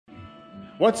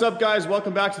What's up guys,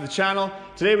 welcome back to the channel.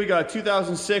 Today we got a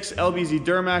 2006 LBZ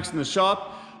Duramax in the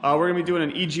shop. We're gonna be doing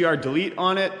an EGR delete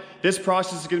on it. This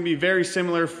process is gonna be very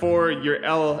similar for your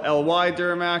LLY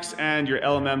Duramax and your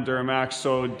LMM Duramax.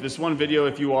 So this one video,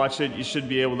 if you watch it, you should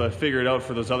be able to figure it out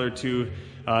for those other two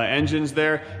engines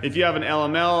there. If you have an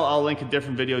LML, I'll link a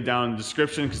different video down in the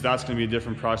description because that's gonna be a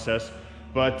different process.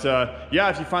 But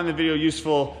yeah, if you find the video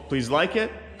useful, please like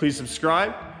it, please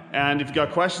subscribe. And if you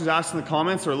got questions, ask in the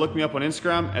comments or look me up on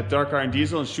Instagram at Dark Iron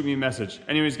Diesel and shoot me a message.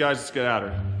 Anyways guys, let's get at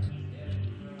her.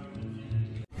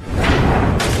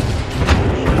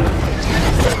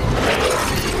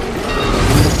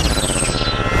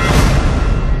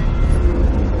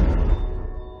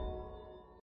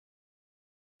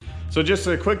 So just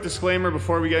a quick disclaimer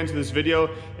before we get into this video,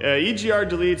 EGR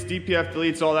deletes, DPF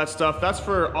deletes, all that stuff, that's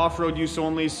for off-road use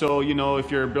only. So, you know, if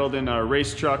you're building a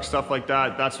race truck, stuff like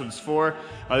that, that's what it's for.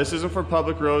 This isn't for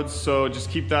public roads, so just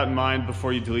keep that in mind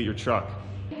before you delete your truck.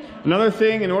 Another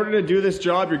thing, in order to do this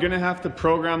job, you're gonna have to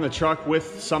program the truck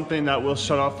with something that will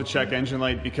shut off the check engine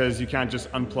light because you can't just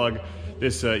unplug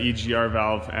this EGR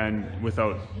valve and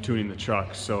without tuning the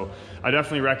truck. So I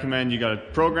definitely recommend you gotta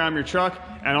program your truck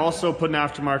and also put an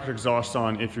aftermarket exhaust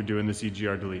on if you're doing this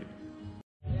EGR delete.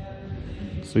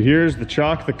 So here's the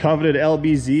truck, the coveted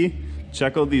LBZ.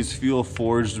 Check out these fuel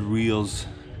forged wheels.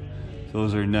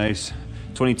 Those are nice.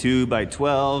 22 by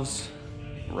 12s,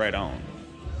 right on.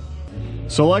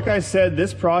 So like I said,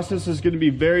 this process is going to be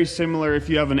very similar if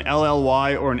you have an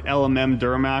LLY or an LMM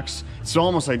Duramax. It's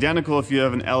almost identical if you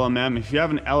have an LMM. If you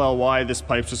have an LLY, this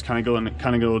pipe's just kind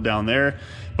of go down there.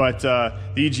 But the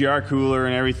EGR cooler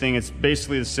and everything, it's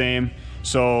basically the same.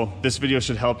 So this video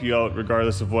should help you out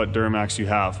regardless of what Duramax you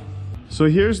have. So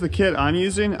here's the kit I'm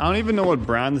using. I don't even know what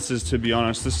brand this is, to be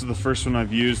honest. This is the first one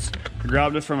I've used. I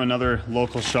grabbed it from another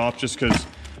local shop just because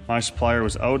my supplier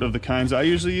was out of the kinds I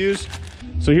usually use.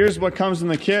 So here's what comes in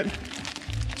the kit.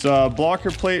 It's a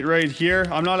blocker plate right here.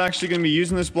 I'm not actually going to be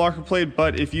using this blocker plate,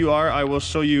 but if you are, I will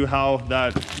show you how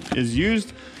that is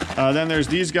used. Then there's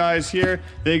these guys here.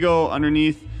 They go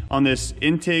underneath on this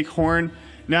intake horn.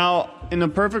 Now, in a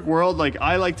perfect world, like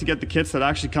I like to get the kits that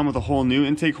actually come with a whole new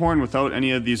intake horn without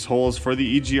any of these holes for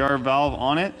the EGR valve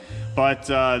on it, but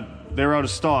they're out of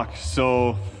stock.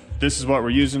 So this is what we're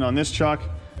using on this truck.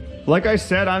 Like I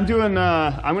said, I'm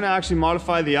gonna actually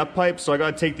modify the up pipe, so I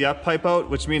gotta take the up pipe out,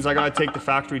 which means I gotta take the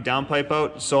factory down pipe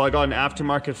out. So I got an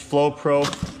aftermarket Flow Pro,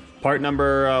 part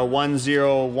number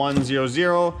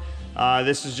 10100.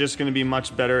 This is just gonna be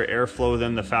much better airflow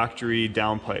than the factory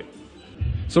down pipe.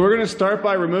 So we're gonna start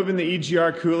by removing the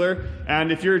EGR cooler,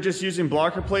 and if you're just using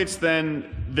blocker plates, then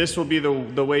this will be the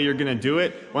way you're gonna do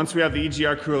it. Once we have the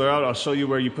EGR cooler out, I'll show you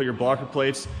where you put your blocker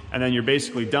plates, and then you're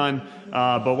basically done.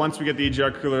 But once we get the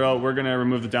EGR cooler out, we're gonna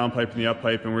remove the down pipe and the up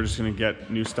pipe, and we're just gonna get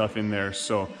new stuff in there.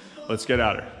 So let's get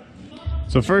at her.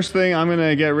 So first thing, I'm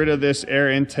gonna get rid of this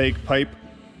air intake pipe.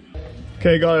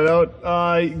 Okay, got it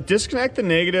out. Disconnect the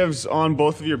negatives on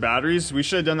both of your batteries. We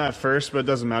should have done that first, but it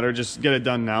doesn't matter, just get it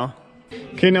done now.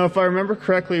 Okay, now if I remember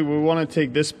correctly, we wanna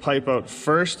take this pipe out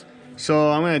first. So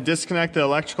I'm gonna disconnect the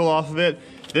electrical off of it.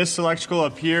 This electrical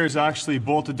up here is actually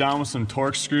bolted down with some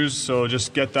Torx screws, so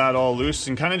just get that all loose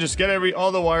and kind of just get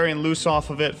all the wiring loose off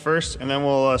of it first, and then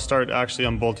we'll start actually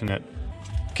unbolting it.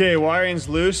 Okay, wiring's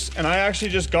loose, and I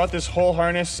actually just got this whole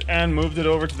harness and moved it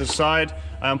over to the side.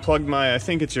 I unplugged I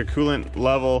think it's your coolant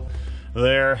level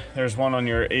there. There's one on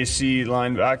your AC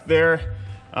line back there.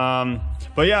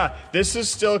 But yeah, this is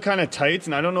still kind of tight,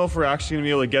 and I don't know if we're actually gonna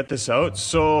be able to get this out.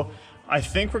 So I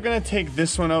think we're gonna take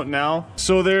this one out now.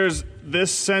 So there's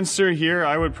this sensor here,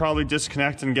 I would probably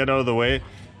disconnect and get out of the way.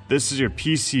 This is your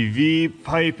PCV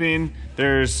piping.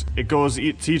 It goes to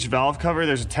each valve cover.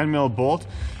 There's a 10 mil bolt.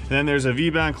 And then there's a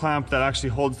V-band clamp that actually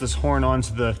holds this horn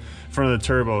onto the front of the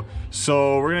turbo.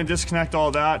 So we're gonna disconnect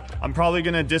all that. I'm probably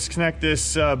gonna disconnect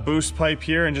this boost pipe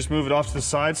here and just move it off to the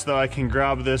side so that I can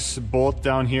grab this bolt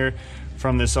down here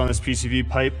from this on this PCV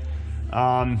pipe.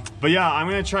 But yeah, I'm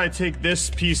gonna try to take this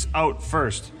piece out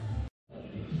first.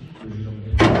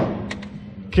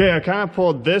 Okay, I kind of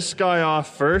pulled this guy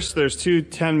off first. There's two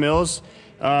 10 mils.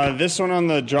 This one on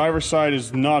the driver's side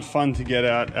is not fun to get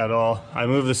at all. I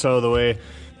moved this out of the way.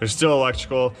 There's still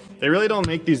electrical. They really don't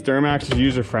make these Duramaxes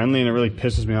user friendly, and it really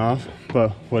pisses me off,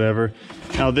 but whatever.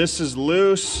 Now this is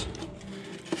loose.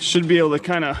 Should be able to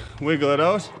kind of wiggle it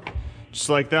out. Just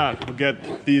like that, we'll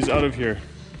get these out of here.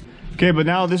 Okay, but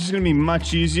now this is gonna be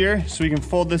much easier. So we can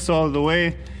fold this all the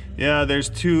way. Yeah, there's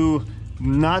two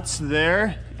nuts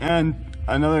there and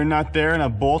another nut there and a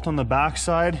bolt on the back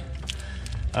side.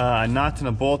 A nut and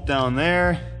a bolt down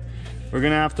there. We're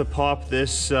gonna have to pop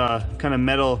this kind of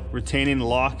metal retaining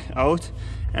lock out,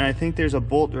 and I think there's a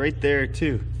bolt right there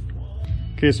too.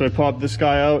 Okay, so I popped this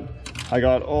guy out. I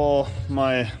got all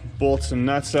my bolts and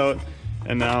nuts out,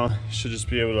 and now you should just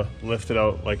be able to lift it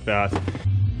out like that.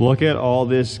 Look at all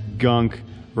this gunk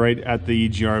right at the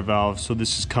EGR valve. So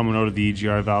this is coming out of the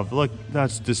EGR valve. Look,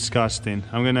 that's disgusting.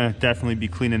 I'm gonna definitely be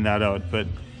cleaning that out, but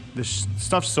this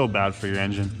stuff's so bad for your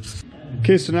engine.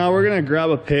 Okay, so now we're gonna grab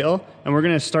a pail and we're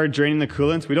gonna start draining the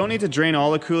coolant. We don't need to drain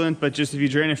all the coolant, but just if you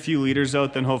drain a few liters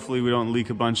out, then hopefully we don't leak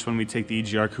a bunch when we take the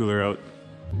EGR cooler out.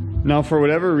 Now, for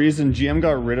whatever reason, GM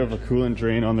got rid of a coolant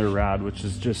drain on their rad, which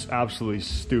is just absolutely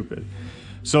stupid.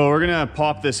 So we're gonna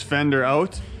pop this fender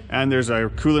out, and there's a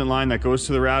coolant line that goes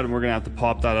to the rad, and we're gonna have to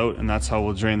pop that out, and that's how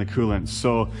we'll drain the coolant.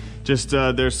 So just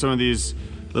there's some of these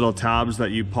little tabs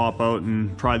that you pop out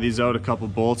and pry these out, a couple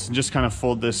bolts, and just kind of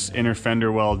fold this inner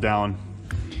fender well down.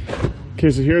 Okay,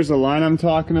 so here's the line I'm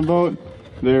talking about.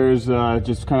 There's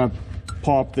just kind of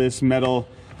pop this metal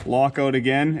lock out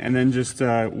again, and then just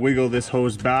wiggle this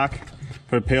hose back,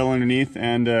 put a pail underneath,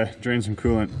 and drain some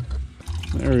coolant.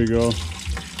 There we go,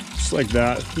 just like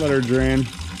that. Let her drain.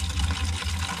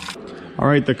 All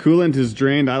right, the coolant is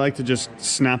drained. I like to just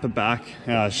snap it back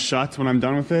shut when I'm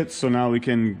done with it, so now we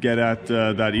can get at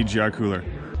that EGR cooler.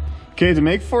 Okay, to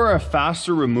make for a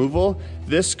faster removal,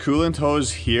 this coolant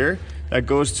hose here that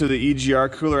goes to the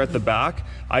EGR cooler at the back,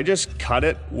 I just cut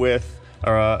it with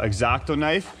an X-Acto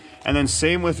knife, and then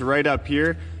same with right up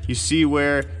here. You see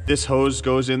where this hose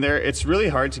goes in there? It's really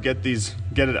hard to get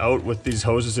it out with these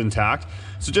hoses intact.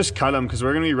 So just cut them, because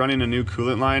we're gonna be running a new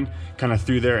coolant line kind of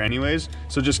through there anyways.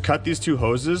 So just cut these two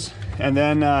hoses and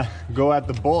then go at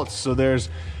the bolts. So there's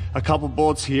a couple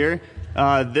bolts here.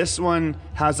 This one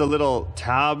has a little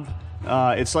tab.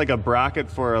 It's like a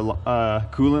bracket for a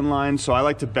coolant line. So I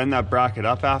like to bend that bracket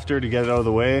up after to get it out of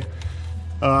the way.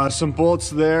 Some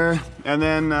bolts there, and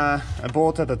then a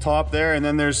bolt at the top there, and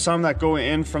then there's some that go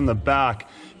in from the back.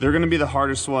 They're gonna be the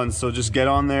hardest ones, so just get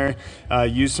on there,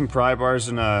 use some pry bars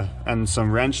and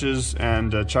some wrenches,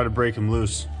 and try to break them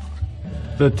loose.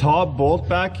 The top bolt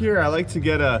back here, I like to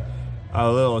get a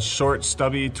little short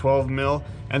stubby 12 mil,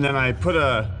 and then I put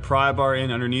a pry bar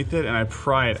in underneath it and I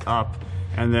pry it up,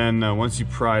 and then once you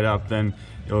pry it up, then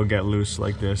it'll get loose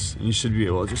like this, and you should be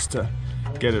able just to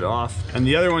get it off. And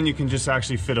the other one, you can just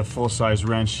actually fit a full-size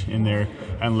wrench in there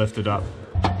and lift it up.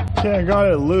 Okay, I got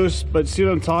it loose, but see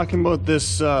what I'm talking about?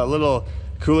 This little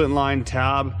coolant line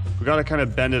tab, we got to kind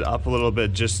of bend it up a little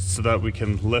bit just so that we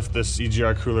can lift this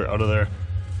EGR cooler out of there.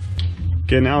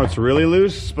 Okay, now it's really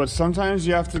loose, but sometimes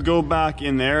you have to go back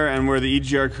in there, and where the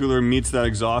EGR cooler meets that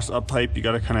exhaust up pipe, you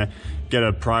got to kind of get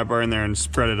a pry bar in there and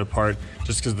spread it apart,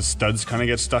 just because the studs kind of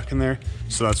get stuck in there.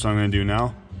 So that's what I'm going to do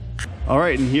now. All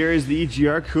right, and here is the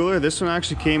EGR cooler. This one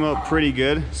actually came out pretty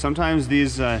good. Sometimes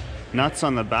these nuts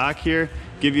on the back here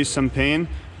give you some pain,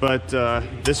 but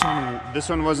this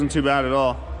one wasn't too bad at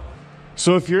all.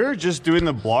 So if you're just doing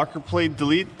the blocker plate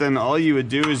delete, then all you would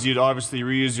do is you'd obviously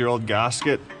reuse your old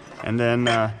gasket, and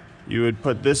then you would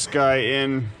put this guy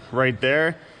in right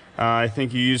there. I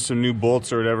think you used some new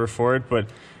bolts or whatever for it, but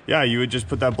yeah, you would just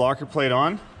put that blocker plate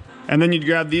on. And then you'd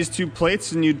grab these two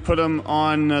plates and you'd put them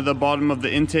on the bottom of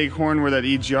the intake horn where that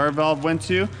EGR valve went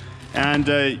to, and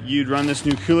you'd run this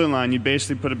new coolant line. You'd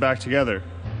basically put it back together.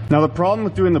 Now the problem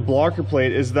with doing the blocker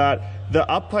plate is that the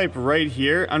up pipe right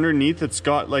here underneath, it's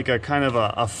got like a kind of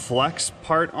a flex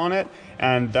part on it,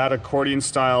 and that accordion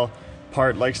style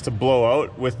part likes to blow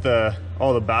out with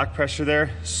all the back pressure there.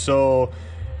 So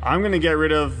I'm gonna get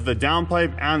rid of the down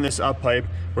pipe and this up pipe.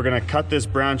 We're gonna cut this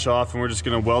branch off, and we're just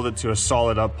gonna weld it to a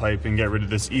solid up pipe and get rid of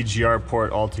this EGR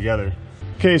port altogether.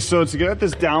 Okay, so to get at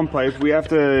this down pipe, we have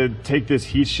to take this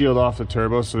heat shield off the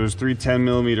turbo. So there's 3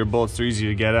 10mm bolts, they're easy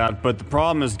to get at, but the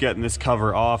problem is getting this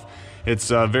cover off. It's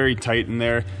very tight in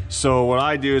there. So what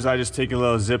I do is I just take a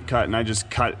little zip cut and I just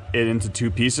cut it into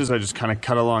 2 pieces. I just kind of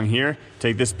cut along here,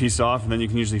 take this piece off, and then you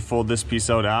can usually fold this piece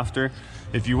out after.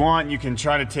 If you want, you can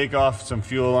try to take off some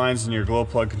fuel lines and your glow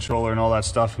plug controller and all that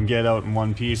stuff and get it out in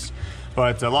one piece.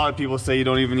 But a lot of people say you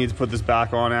don't even need to put this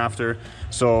back on after,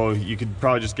 so you could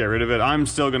probably just get rid of it. I'm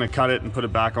still gonna cut it and put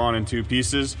it back on in 2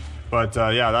 pieces, but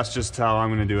yeah, that's just how I'm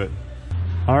gonna do it.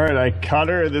 All right, I cut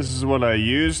her. This is what I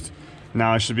used.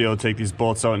 Now I should be able to take these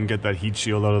bolts out and get that heat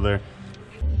shield out of there.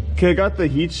 Okay, I got the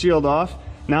heat shield off.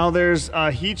 Now there's a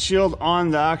heat shield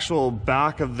on the actual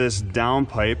back of this down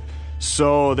pipe.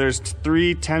 So there's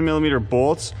 3 10mm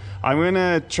bolts. I'm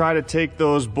gonna try to take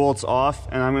those bolts off,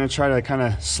 and I'm gonna try to kind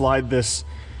of slide this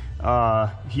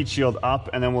heat shield up,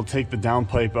 and then we'll take the down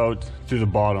pipe out through the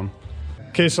bottom.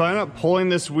 Okay, so I end up pulling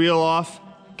this wheel off,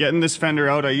 getting this fender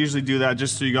out. I usually do that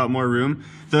just so you got more room.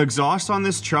 The exhaust on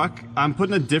this truck, I'm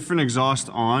putting a different exhaust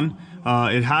on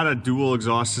It had a dual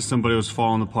exhaust system, but it was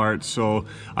falling apart. So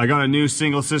I got a new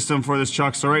single system for this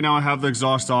truck. So right now I have the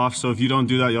exhaust off. So if you don't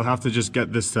do that, you'll have to just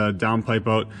get this down pipe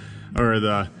out,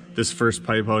 or this first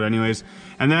pipe out anyways.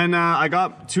 And then I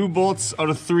got 2 bolts out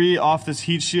of 3 off this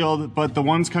heat shield, but the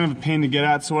one's kind of a pain to get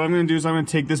at. So what I'm gonna do is I'm gonna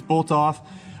take this bolt off.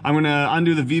 I'm gonna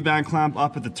undo the V-band clamp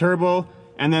up at the turbo.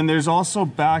 And then there's also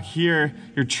back here,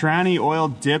 your tranny oil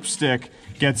dipstick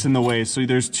gets in the way. So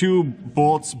there's 2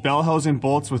 bolts, bell housing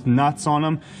bolts with nuts on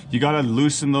them. You gotta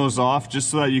loosen those off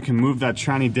just so that you can move that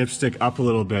tranny dipstick up a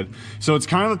little bit. So it's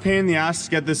kind of a pain in the ass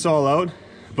to get this all out,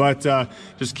 but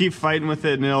just keep fighting with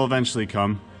it and it'll eventually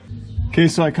come. Okay,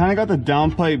 so I kind of got the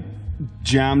downpipe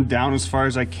jammed down as far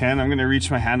as I can. I'm gonna reach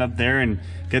my hand up there and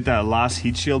get that last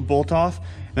heat shield bolt off.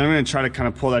 Then I'm gonna try to kind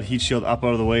of pull that heat shield up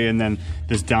out of the way, and then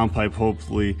this downpipe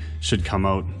hopefully should come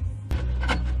out.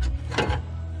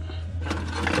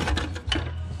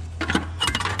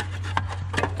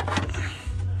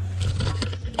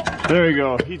 There we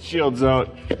go, heat shield's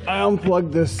out. I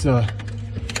unplugged this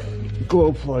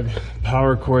glow plug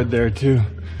power cord there too.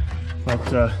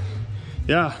 But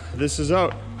yeah, this is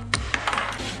out.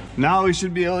 Now we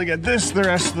should be able to get this the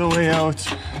rest of the way out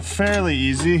fairly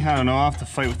easy. I don't know, I'll have to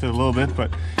fight with it a little bit,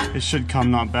 but it should come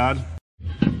not bad.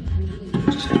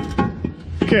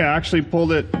 Okay, I actually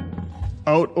pulled it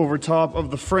out over top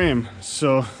of the frame,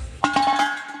 so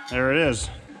there it is.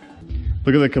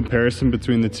 Look at the comparison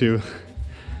between the two.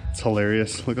 It's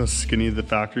hilarious. Look how skinny the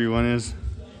factory one is.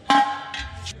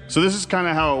 So this is kind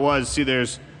of how it was. See,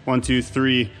 there's 1, 2,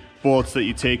 3 bolts that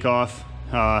you take off.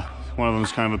 One of them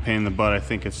is kind of a pain in the butt. I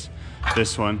think it's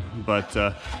this one, but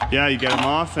yeah, you get them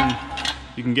off and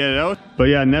you can get it out. But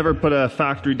yeah, never put a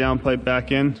factory downpipe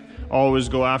back in. Always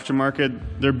go aftermarket.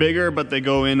 They're bigger, but they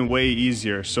go in way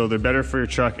easier. So they're better for your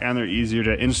truck and they're easier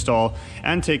to install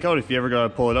and take out if you ever gotta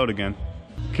pull it out again.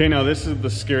 Okay, now this is the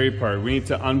scary part. We need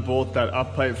to unbolt that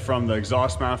up pipe from the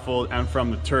exhaust manifold and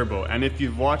from the turbo. And if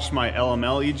you've watched my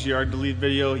LML EGR delete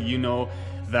video, you know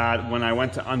that when I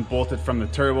went to unbolt it from the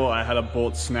turbo, I had a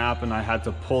bolt snap and I had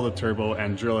to pull the turbo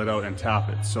and drill it out and tap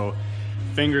it. So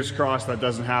fingers crossed that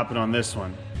doesn't happen on this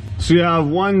one. So you have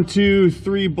 1, 2,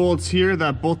 3 bolts here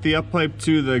that bolt the up pipe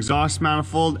to the exhaust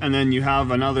manifold, and then you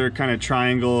have another kind of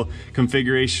triangle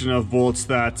configuration of bolts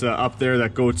that up there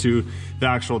that go to the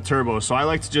actual turbo. So I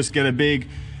like to just get a big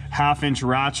 1/2-inch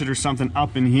ratchet or something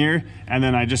up in here, and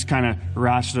then I just kind of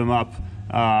ratchet them up,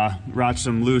 ratchet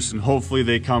them loose, and hopefully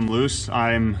they come loose.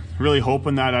 I'm really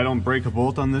hoping that I don't break a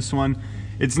bolt on this one.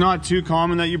 It's not too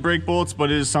common that you break bolts,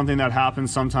 but it is something that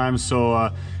happens sometimes.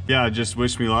 So yeah, just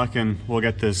wish me luck and we'll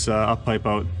get this up pipe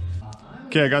out.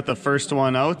 Okay, I got the first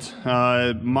one out.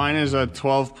 Mine is a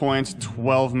 12-point,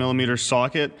 12mm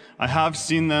socket. I have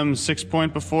seen them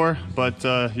 6-point before, but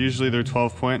usually they're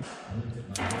 12-point.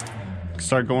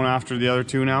 Start going after the other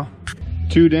 2 now.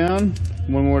 2 down,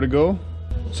 1 more to go.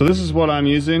 So this is what I'm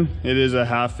using. It is a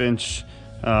 1/2-inch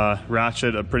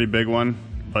ratchet, a pretty big one,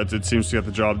 but it seems to get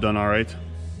the job done all right.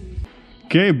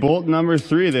 Okay, bolt number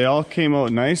 3, they all came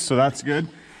out nice, so that's good.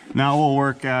 Now we'll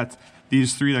work at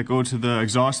these 3 that go to the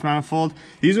exhaust manifold.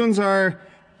 These ones are,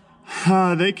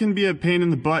 they can be a pain in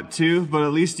the butt too, but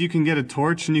at least you can get a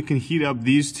torch and you can heat up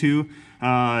these 2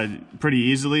 pretty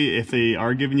easily if they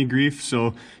are giving you grief.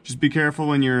 So just be careful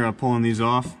when you're pulling these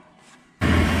off.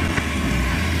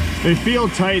 They feel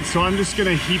tight, so I'm just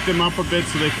gonna heat them up a bit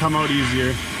so they come out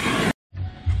easier.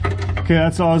 Okay,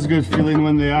 that's always a good feeling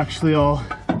when they actually all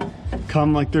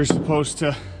come like they're supposed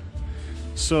to.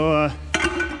 So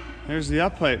there's the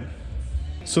up pipe.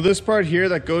 So this part here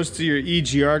that goes to your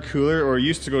EGR cooler, or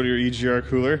used to go to your EGR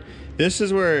cooler, this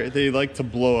is where they like to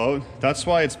blow out. That's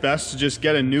why it's best to just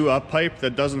get a new up pipe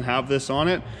that doesn't have this on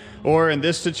it. Or in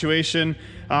this situation,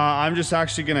 I'm just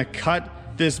actually gonna cut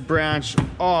this branch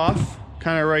off,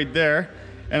 kind of right there,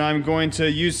 and I'm going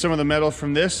to use some of the metal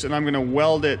from this and I'm gonna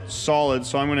weld it solid.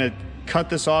 So I'm gonna cut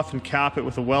this off and cap it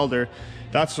with a welder.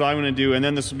 That's what I'm gonna do, and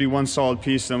then this will be one solid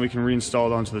piece, and then we can reinstall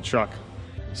it onto the truck.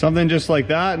 Something just like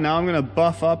that. Now I'm gonna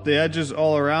buff up the edges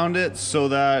all around it so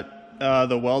that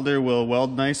the welder will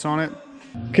weld nice on it.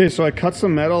 Okay, so I cut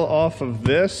some metal off of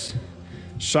this,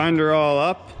 shined her all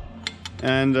up,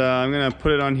 and I'm gonna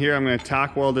put it on here. I'm gonna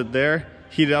tack weld it there,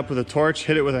 heat it up with a torch,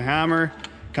 hit it with a hammer,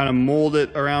 kind of mold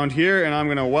it around here, and I'm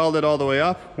gonna weld it all the way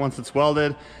up. Once it's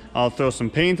welded, I'll throw some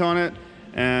paint on it,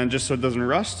 and just so it doesn't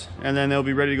rust, and then they'll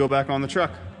be ready to go back on the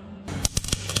truck.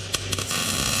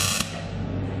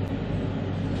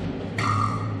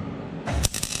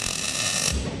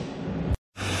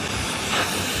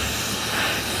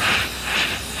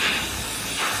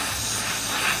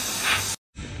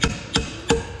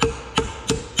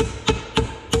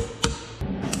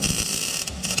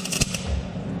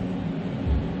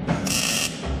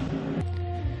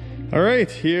 All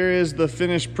right, here is the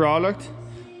finished product.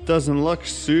 Doesn't look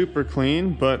super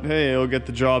clean, but hey, it'll get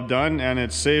the job done, and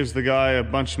it saves the guy a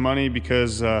bunch of money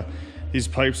because these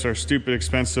pipes are stupid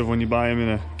expensive when you buy them in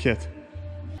a kit.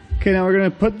 Okay, now we're gonna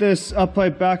put this up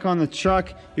pipe back on the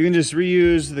truck. You can just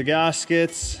reuse the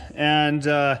gaskets, and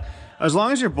as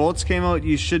long as your bolts came out,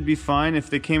 you should be fine if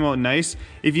they came out nice.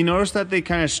 If you notice that they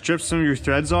kind of stripped some of your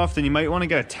threads off, then you might want to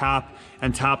get a tap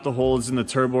and tap the holes in the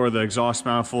turbo or the exhaust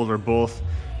manifold or both.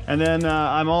 And then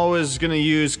I'm always gonna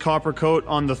use copper coat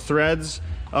on the threads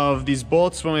of these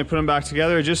bolts when we put them back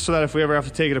together, just so that if we ever have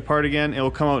to take it apart again, it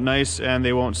will come out nice and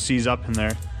they won't seize up in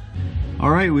there.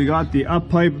 All right, we got the up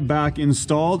pipe back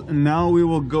installed, and now we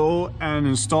will go and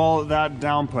install that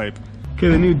down pipe. Okay,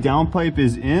 the new down pipe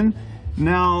is in.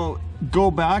 Now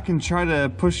go back and try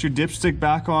to push your dipstick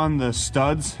back on the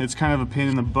studs. It's kind of a pain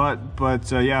in the butt, but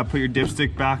yeah, put your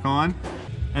dipstick back on,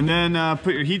 and then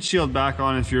put your heat shield back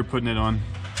on if you're putting it on.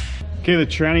 Okay, the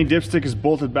tranny dipstick is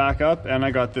bolted back up, and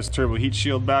I got this turbo heat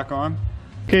shield back on.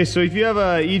 Okay, so if you have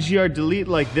a EGR delete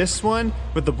like this one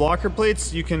with the blocker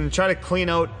plates, you can try to clean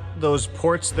out those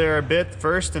ports there a bit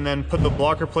first and then put the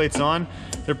blocker plates on.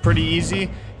 They're pretty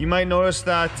easy. You might notice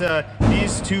that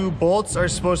these two bolts are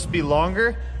supposed to be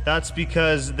longer. That's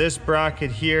because this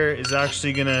bracket here is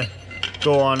actually gonna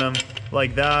go on them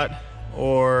like that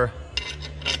or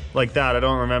like that. I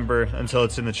don't remember until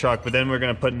it's in the truck, but then we're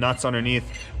gonna put nuts underneath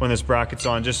when this bracket's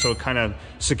on, just so it kind of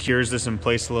secures this in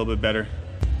place a little bit better.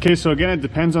 Okay, so again, it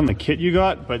depends on the kit you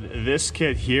got, but this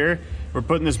kit here, we're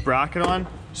putting this bracket on,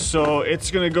 so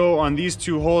it's gonna go on these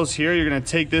two holes here. You're gonna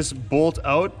take this bolt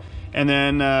out, and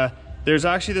then there's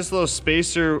actually this little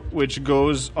spacer which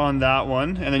goes on that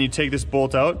one, and then you take this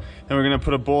bolt out, and we're gonna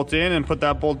put a bolt in and put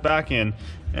that bolt back in,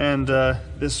 and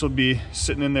this will be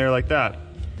sitting in there like that.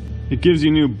 It gives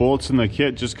you new bolts in the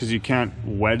kit just because you can't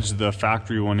wedge the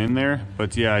factory one in there.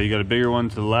 But yeah, you got a bigger one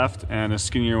to the left and a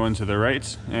skinnier one to the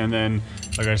right. And then,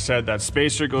 like I said, that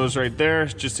spacer goes right there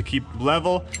just to keep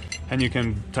level, and you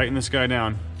can tighten this guy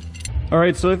down. All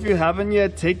right, so if you haven't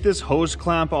yet, take this hose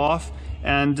clamp off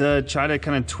and try to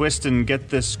kind of twist and get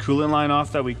this coolant line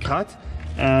off that we cut.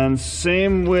 And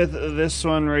same with this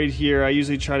one right here. I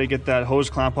usually try to get that hose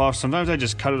clamp off. Sometimes I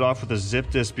just cut it off with a zip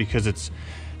disc because it's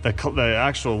the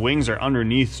actual wings are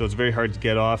underneath, so it's very hard to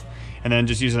get off. And then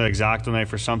just use an X-Acto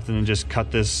knife or something and just cut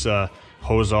this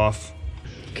hose off.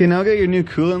 Okay, now get your new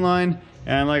coolant line,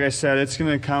 and like I said, it's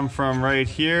gonna come from right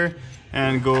here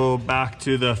and go back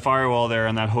to the firewall there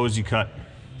on that hose you cut.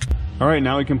 All right,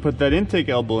 now we can put that intake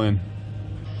elbow in.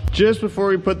 Just before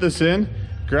we put this in,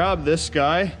 grab this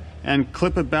guy and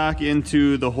clip it back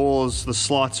into the holes, the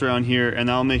slots around here, and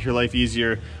that'll make your life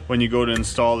easier when you go to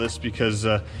install this, because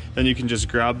then you can just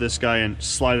grab this guy and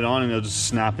slide it on and it'll just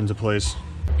snap into place.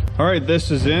 All right,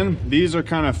 this is in. These are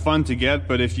kind of fun to get,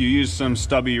 but if you use some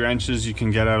stubby wrenches, you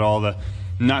can get at all the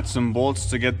nuts and bolts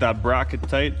to get that bracket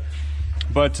tight.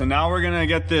 But now we're gonna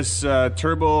get this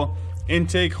turbo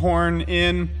intake horn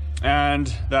in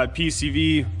and that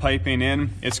PCV piping in.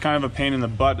 It's kind of a pain in the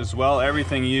butt as well.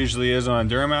 Everything usually is on a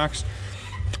Duramax.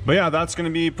 But yeah, that's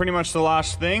gonna be pretty much the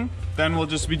last thing. Then we'll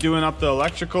just be doing up the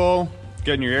electrical,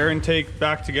 getting your air intake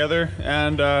back together,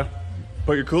 and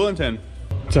put your coolant in.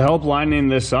 To help lining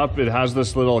this up, it has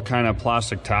this little kind of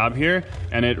plastic tab here,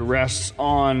 and it rests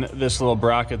on this little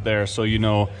bracket there, so you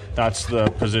know that's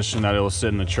the position that it will sit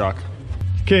in the truck.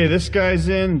 Okay, this guy's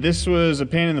in. This was a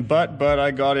pain in the butt, but I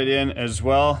got it in as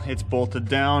well. It's bolted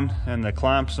down and the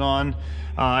clamp's on.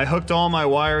 I hooked all my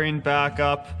wiring back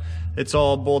up. It's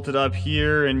all bolted up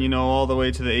here, and you know, all the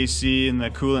way to the AC and the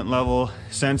coolant level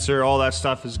sensor. All that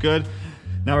stuff is good.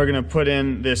 Now we're gonna put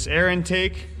in this air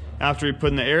intake. After we put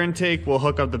in the air intake, we'll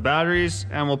hook up the batteries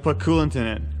and we'll put coolant in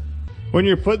it. When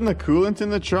you're putting the coolant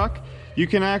in the truck, you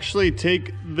can actually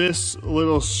take this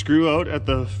little screw out at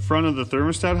the front of the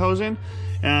thermostat housing,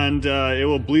 and it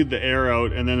will bleed the air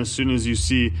out, and then as soon as you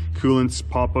see coolants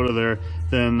pop out of there,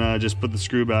 then just put the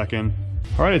screw back in.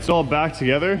 All right, it's all back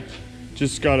together.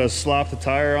 Just gotta slap the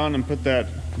tire on and put that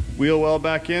wheel well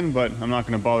back in, but I'm not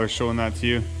gonna bother showing that to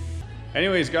you.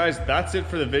 Anyways guys, that's it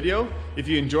for the video. If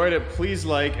you enjoyed it, please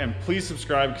like and please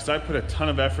subscribe, because I put a ton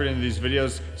of effort into these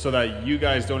videos so that you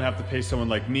guys don't have to pay someone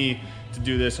like me to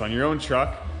do this on your own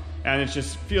truck. And it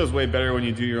just feels way better when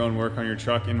you do your own work on your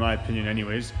truck, in my opinion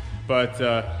anyways. But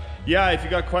yeah, if you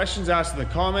got questions, ask in the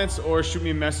comments or shoot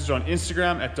me a message on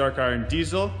Instagram at Dark Iron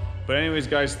Diesel. But anyways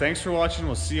guys, thanks for watching.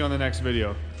 We'll see you on the next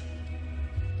video.